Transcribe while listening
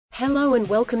Hello and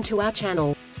welcome to our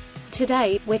channel.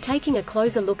 Today, we're taking a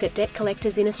closer look at debt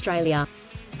collectors in Australia.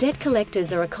 Debt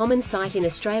collectors are a common sight in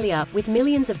Australia, with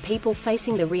millions of people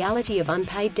facing the reality of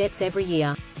unpaid debts every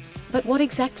year. But what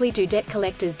exactly do debt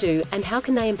collectors do, and how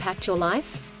can they impact your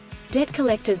life? Debt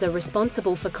collectors are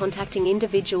responsible for contacting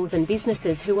individuals and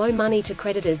businesses who owe money to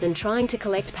creditors and trying to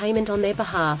collect payment on their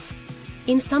behalf.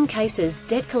 In some cases,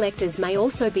 debt collectors may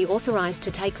also be authorized to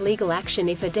take legal action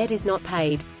if a debt is not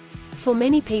paid. For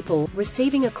many people,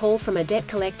 receiving a call from a debt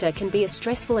collector can be a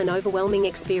stressful and overwhelming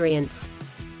experience.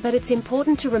 But it's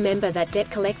important to remember that debt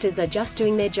collectors are just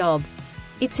doing their job.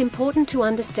 It's important to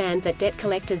understand that debt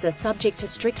collectors are subject to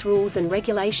strict rules and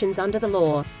regulations under the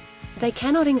law. They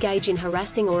cannot engage in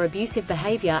harassing or abusive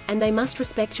behavior, and they must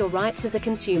respect your rights as a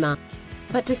consumer.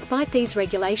 But despite these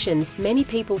regulations, many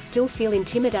people still feel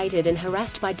intimidated and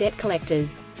harassed by debt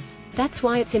collectors. That's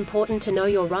why it's important to know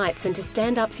your rights and to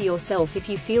stand up for yourself if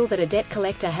you feel that a debt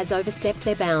collector has overstepped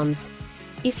their bounds.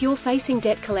 If you're facing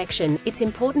debt collection, it's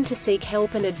important to seek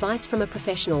help and advice from a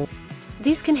professional.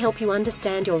 This can help you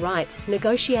understand your rights,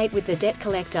 negotiate with the debt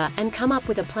collector, and come up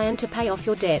with a plan to pay off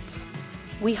your debts.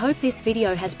 We hope this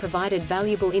video has provided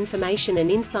valuable information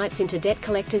and insights into debt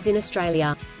collectors in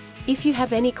Australia. If you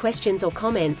have any questions or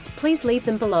comments, please leave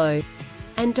them below.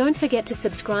 And don't forget to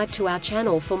subscribe to our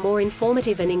channel for more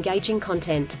informative and engaging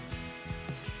content.